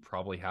to eat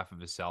probably half of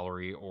his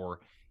salary,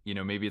 or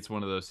maybe it's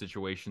one of those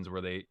situations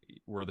where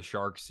the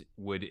Sharks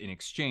would, in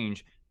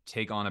exchange,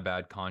 take on a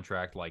bad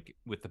contract. Like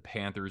with the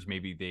Panthers,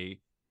 maybe they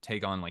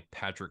take on like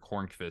Patrick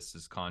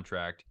Hornqvist's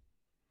contract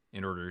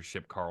in order to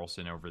ship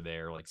Karlsson over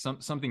there, like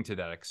something to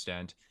that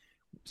extent.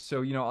 So,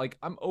 like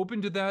I'm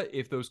open to that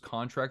if those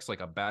contracts, like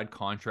a bad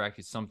contract,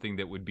 is something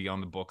that would be on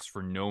the books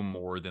for no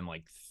more than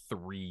like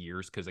 3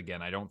 years. Because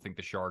again, I don't think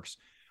the Sharks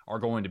are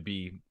going to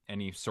be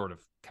any sort of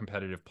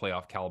competitive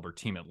playoff caliber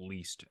team, at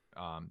least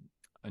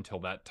until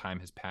that time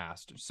has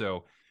passed.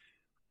 So,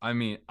 I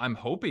mean, I'm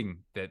hoping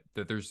that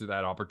there's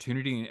that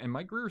opportunity. And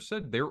Mike Grier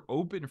said they're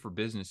open for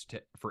business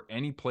for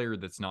any player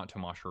that's not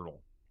Tomas Hertl.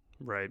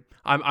 Right.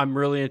 I'm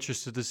really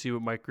interested to see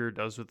what Mike Grier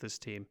does with this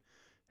team.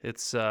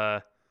 It's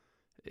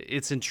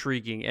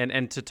intriguing.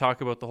 And to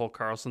talk about the whole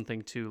Karlsson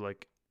thing too,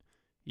 like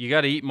you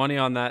got to eat money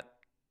on that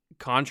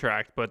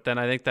contract, but then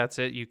I think that's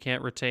it. You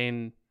can't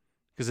retain,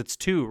 because it's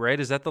 2, right?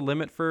 Is that the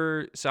limit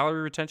for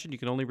salary retention? You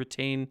can only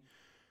retain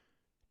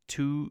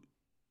 2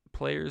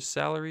 players'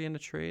 salary in a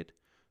trade?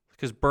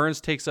 Because Burns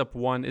takes up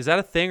 1. Is that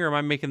a thing, or am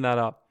I making that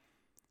up?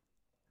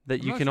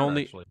 That you can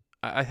only... Actually.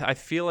 I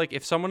feel like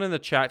if someone in the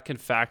chat can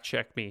fact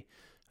check me,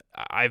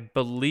 I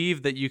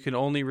believe that you can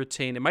only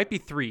retain... It might be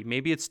 3.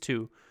 Maybe it's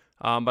 2.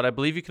 But I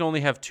believe you can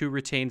only have 2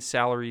 retained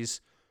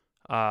salaries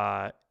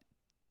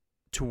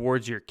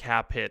towards your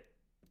cap hit.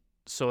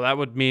 So that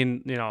would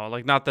mean,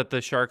 like, not that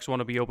the Sharks want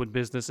to be open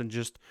business and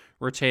just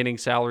retaining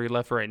salary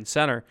left, right, and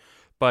center.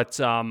 But,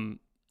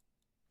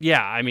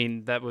 yeah, I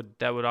mean, that would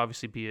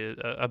obviously be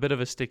a bit of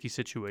a sticky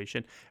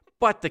situation.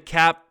 But the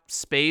cap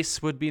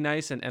space would be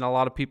nice. And a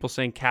lot of people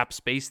saying cap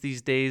space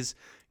these days,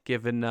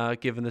 given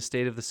the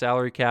state of the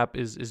salary cap,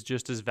 is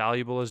just as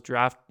valuable as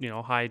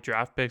high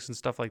draft picks and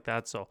stuff like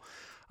that. So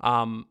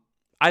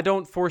I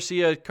don't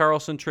foresee a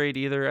Karlsson trade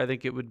either. I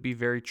think it would be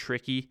very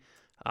tricky.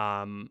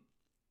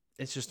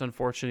 It's just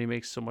unfortunate he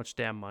makes so much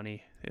damn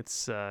money.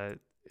 I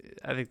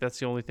think that's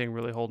the only thing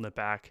really holding it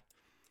back.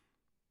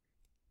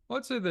 Well,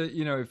 I'd say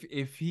that,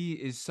 if he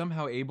is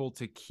somehow able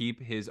to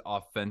keep his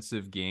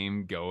offensive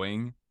game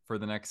going for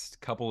the next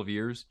couple of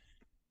years,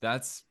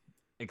 that's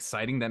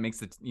exciting. That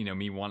makes it,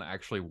 me want to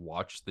actually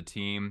watch the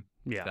team.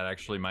 Yeah. That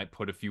actually might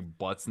put a few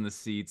butts in the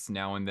seats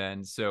now and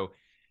then. So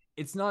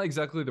it's not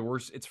exactly the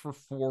worst. It's for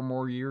 4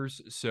 more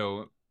years.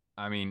 So,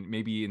 I mean,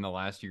 maybe in the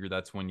last year,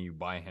 that's when you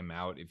buy him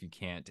out if you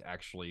can't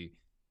actually,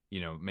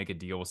 make a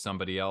deal with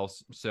somebody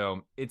else.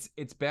 So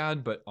it's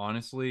bad, but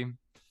honestly,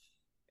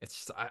 it's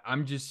just,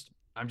 I'm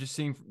just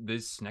seeing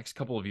this next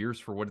couple of years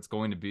for what it's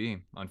going to be,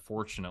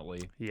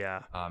 unfortunately.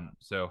 Yeah.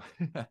 So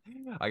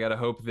I got to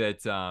hope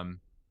that,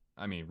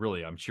 I mean,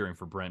 really, I'm cheering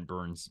for Brent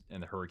Burns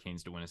and the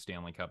Hurricanes to win a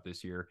Stanley Cup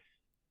this year.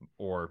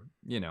 Or,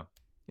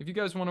 if you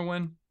guys want to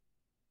win,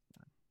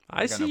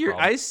 I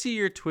see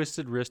your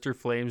Twisted Wrister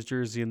Flames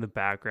jersey in the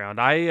background.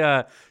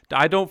 I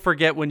don't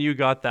forget when you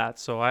got that,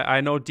 so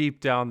I know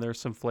deep down there's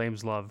some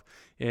Flames love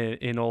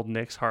in old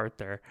Nick's heart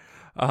there.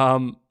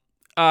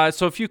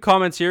 So a few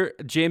comments here.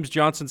 James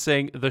Johnson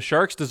saying the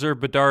Sharks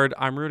deserve Bedard.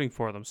 I'm rooting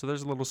for them. So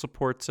there's a little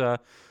support,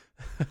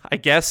 I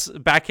guess,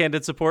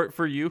 backhanded support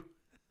for you.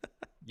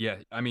 Yeah,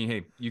 I mean,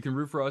 hey, you can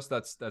root for us.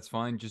 That's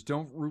fine. Just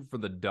don't root for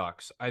the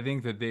Ducks. I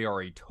think that they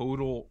are a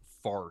total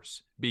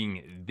farce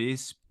being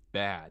this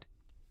bad.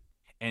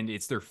 And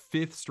it's their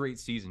 5th straight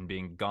season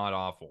being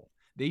god-awful.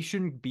 they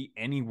shouldn't be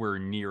anywhere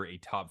near a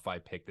top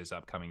 5 pick this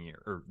upcoming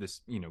year, or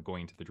this,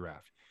 going into the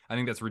draft. I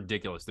think that's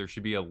ridiculous. There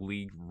should be a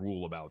league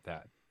rule about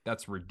that.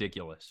 That's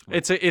ridiculous.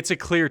 It's a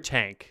clear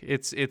tank.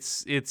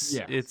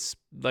 It's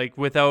like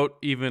without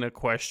even a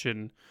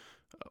question.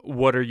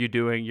 What are you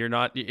doing? You're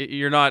not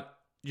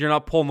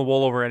pulling the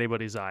wool over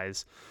anybody's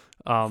eyes.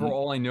 For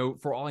all I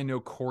know,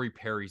 Corey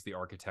Perry's the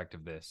architect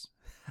of this.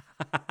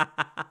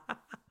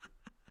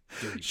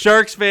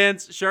 Sharks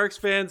fans,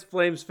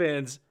 Flames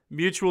fans,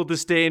 mutual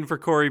disdain for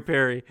Corey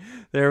Perry.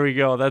 There we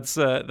go. That's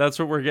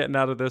what we're getting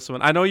out of this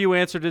one. I know you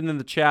answered it in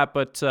the chat,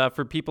 but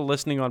for people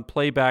listening on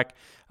playback,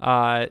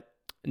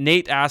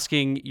 Nate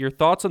asking your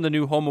thoughts on the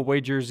new home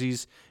away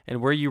jerseys and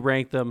where you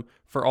rank them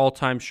for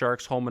all-time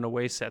Sharks home and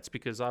away sets,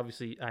 because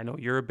obviously I know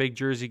you're a big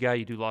jersey guy.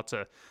 You do lots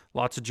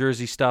of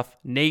jersey stuff.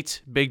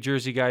 Nate, big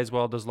jersey guy as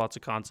well, does lots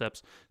of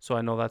concepts. So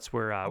I know that's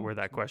where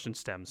that question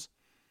stems.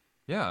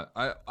 Yeah,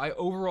 I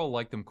overall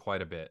like them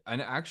quite a bit.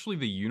 And actually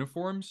the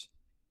uniforms,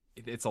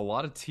 it's a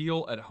lot of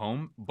teal at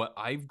home, but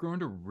I've grown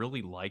to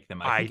really like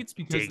them. I think it's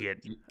because dig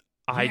it.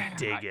 I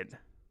dig it.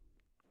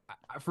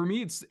 For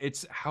me,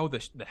 it's how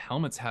the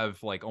helmets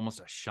have like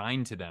almost a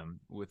shine to them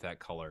with that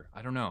color.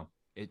 I don't know.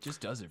 It just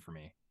does it for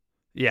me.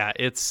 Yeah,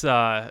 it's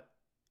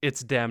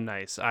damn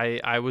nice.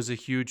 I was a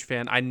huge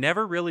fan. I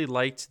never really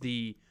liked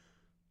the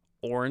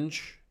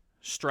orange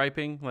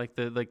striping, like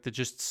the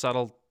just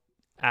subtle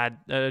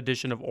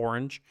addition of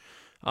orange.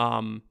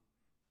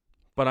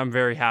 But I'm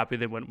very happy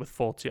they went with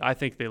full teal. I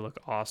think they look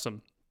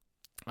awesome.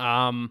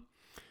 All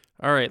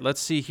right, let's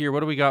see here.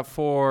 What do we got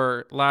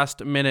for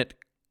last minute?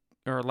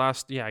 Or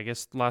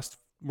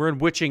we're in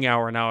witching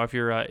hour now.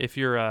 If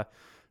you're a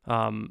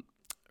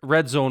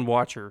red zone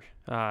watcher,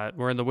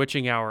 we're in the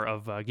witching hour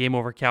of Game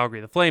Over Calgary.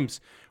 The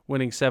Flames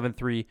winning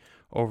 7-3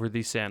 over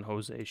the San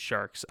Jose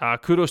Sharks.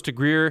 Kudos to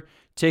Greer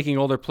taking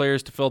older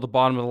players to fill the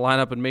bottom of the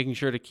lineup and making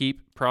sure to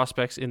keep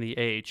prospects in the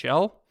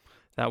AHL.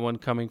 That one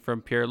coming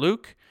from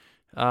Pierre-Luc.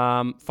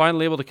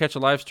 Finally able to catch a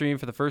live stream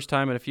for the first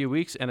time in a few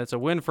weeks, and it's a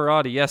win for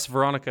Audie. Yes,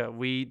 Veronica,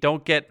 we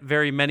don't get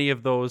very many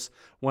of those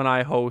when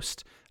I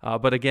host.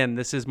 But again,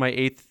 this is my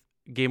 8th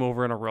game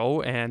over in a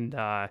row, and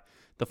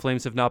the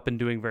Flames have not been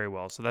doing very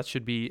well. So that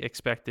should be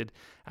expected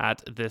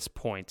at this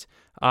point.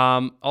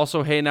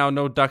 Also, hey, now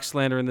no duck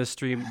slander in this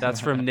stream. That's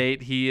from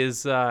Nate. He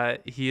is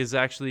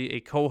actually a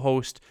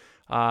co-host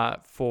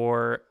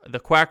for the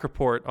Quack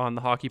Report on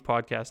the Hockey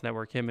Podcast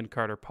Network, him and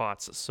Carter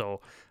Potts. So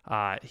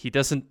he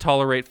doesn't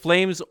tolerate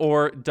Flames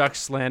or duck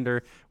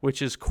slander,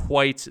 which is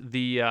quite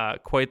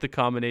the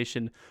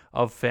combination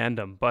of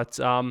fandom. But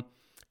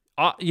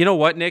you know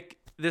what, Nick?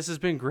 This has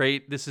been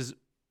great. This is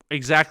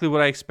exactly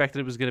what I expected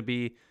it was going to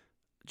be.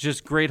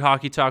 Just great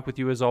hockey talk with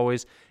you as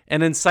always.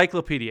 An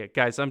encyclopedia,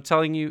 guys. I'm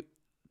telling you,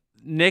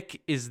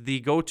 Nick is the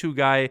go-to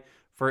guy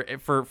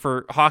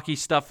for hockey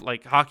stuff,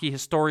 like hockey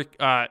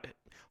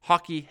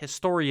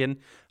historian,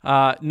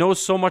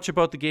 knows so much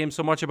about the game,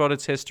 so much about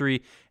its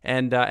history,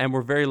 and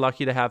we're very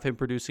lucky to have him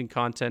producing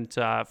content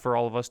for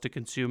all of us to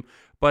consume.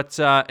 But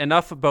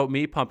enough about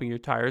me pumping your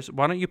tires.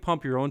 Why don't you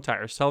pump your own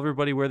tires? Tell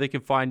everybody where they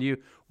can find you,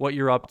 what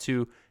you're up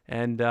to,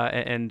 and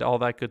all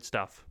that good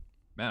stuff.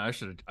 Man, I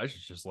should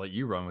just let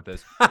you run with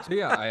this. So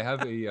yeah, I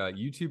have a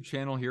YouTube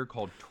channel here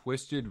called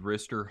Twisted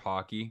Wrister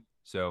Hockey.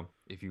 So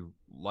if you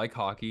like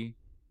hockey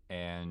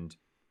and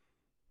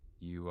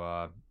you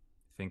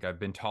think I've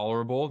been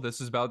tolerable, this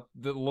is about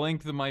the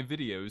length of my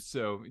videos.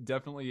 So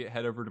definitely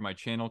head over to my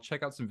channel,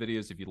 check out some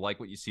videos if you like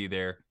what you see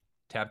there.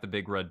 Tap the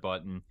big red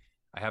button.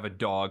 I have a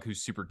dog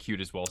who's super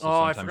cute as well. So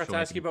I forgot to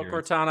ask you about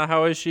Cortana.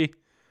 How is she?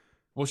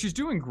 Well, she's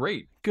doing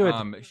great. Good.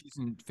 She's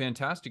in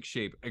fantastic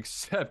shape,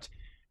 except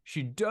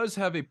she does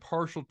have a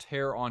partial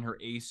tear on her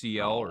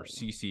ACL or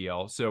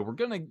CCL. So we're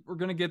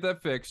gonna get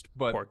that fixed.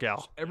 But poor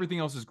gal. Everything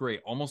else is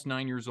great. Almost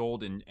 9 years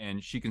old,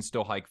 and she can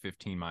still hike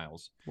 15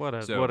 miles. What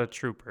a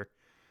trooper.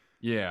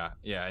 Yeah.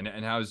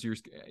 And how's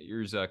yours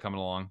coming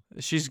along?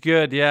 She's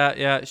good.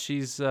 Yeah.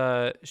 She's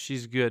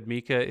good.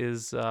 Mika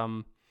is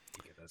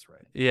that's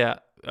right. Yeah.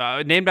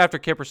 Named after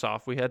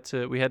Kippersoff. We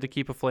had to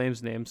keep a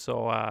Flames name.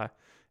 So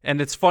and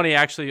it's funny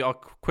actually, a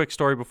quick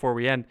story before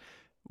we end.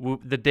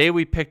 The day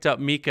we picked up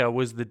Mika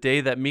was the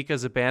day that Mika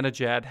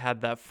Zibanejad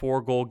had that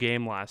 4-goal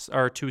game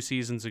 2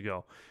 seasons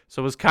ago.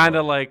 So it was kind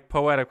of like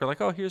poetic. We're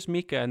like, oh, here's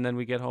Mika. And then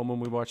we get home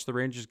and we watch the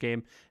Rangers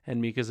game and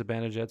Mika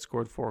Zibanejad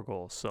scored 4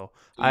 goals. So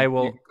I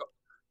will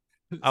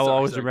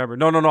always remember.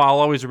 No, I'll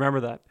always remember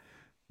that.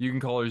 You can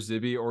call her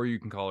Zibby or you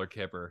can call her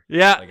Kipper.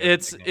 Yeah, like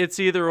it's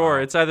either or.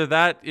 It's either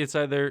that. It's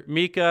either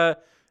Mika,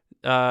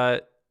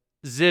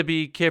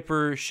 Zibby,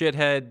 Kipper,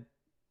 Shithead,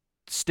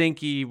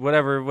 Stinky,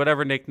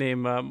 whatever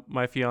nickname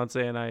my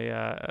fiance and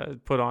I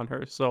put on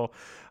her. So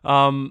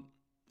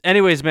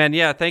anyways, man,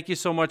 yeah, thank you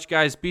so much,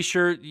 guys. Be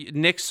sure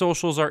Nick's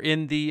socials are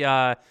in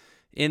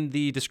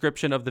the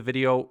description of the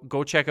video.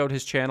 Go check out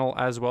his channel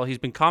as well. He's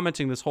been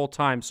commenting this whole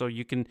time, so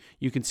you can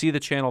see the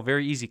channel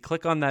very easy.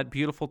 Click on that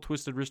beautiful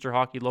Twisted Wrister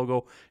Hockey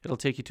logo. It'll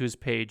take you to his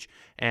page,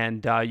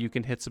 and you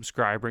can hit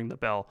subscribe, ring the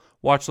bell,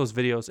 watch those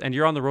videos, and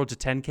you're on the road to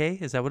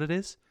 10K. Is that what it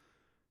is?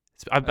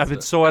 I've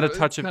been so out of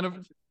touch.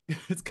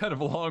 it's kind of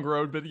a long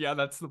road, but yeah,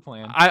 that's the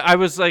plan. I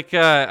was like,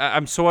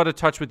 I'm so out of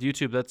touch with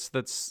YouTube.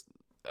 That's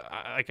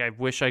like, I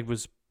wish I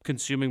was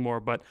consuming more,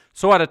 but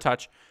so out of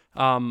touch.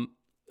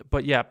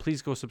 But yeah,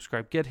 please go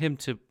subscribe. Get him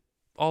to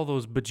all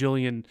those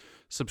bajillion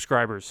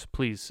subscribers,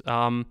 please.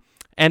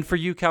 And for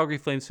you, Calgary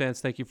Flames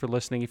fans, thank you for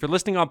listening. If you're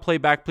listening on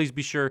playback, please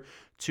be sure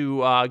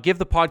to give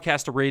the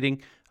podcast a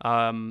rating.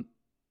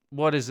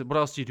 What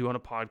else do you do on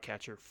a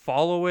podcatcher?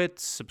 Follow it,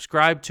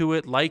 subscribe to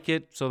it, like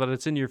it, so that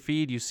it's in your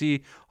feed. You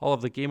see all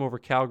of the Game Over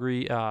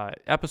Calgary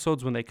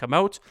episodes when they come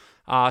out.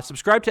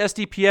 Subscribe to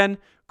SDPN.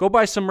 Go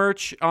buy some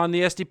merch on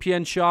the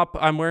SDPN shop.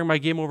 I'm wearing my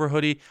Game Over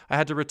hoodie. I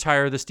had to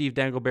retire the Steve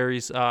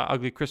Dangleberry's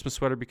ugly Christmas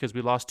sweater because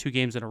we lost 2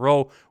 games in a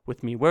row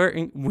with me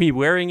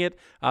wearing it.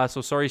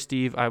 So sorry,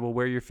 Steve. I will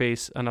wear your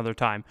face another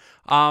time.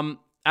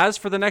 As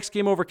for the next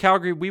Game Over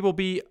Calgary, we will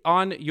be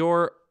on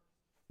your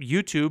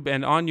YouTube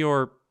and on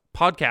your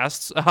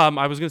podcasts.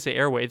 I was going to say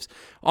airwaves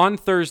on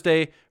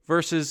Thursday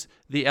versus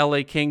the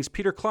LA Kings.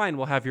 Peter Klein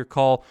will have your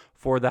call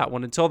for that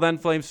one. Until then,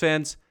 Flames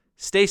fans,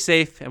 stay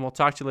safe, and we'll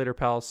talk to you later,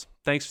 pals.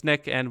 Thanks,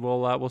 Nick, and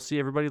we'll see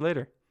everybody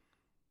later.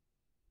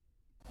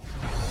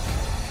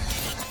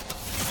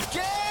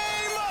 Game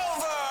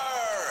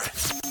over!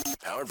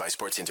 Powered by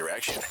Sports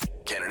Interaction,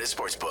 Canada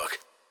Sportsbook.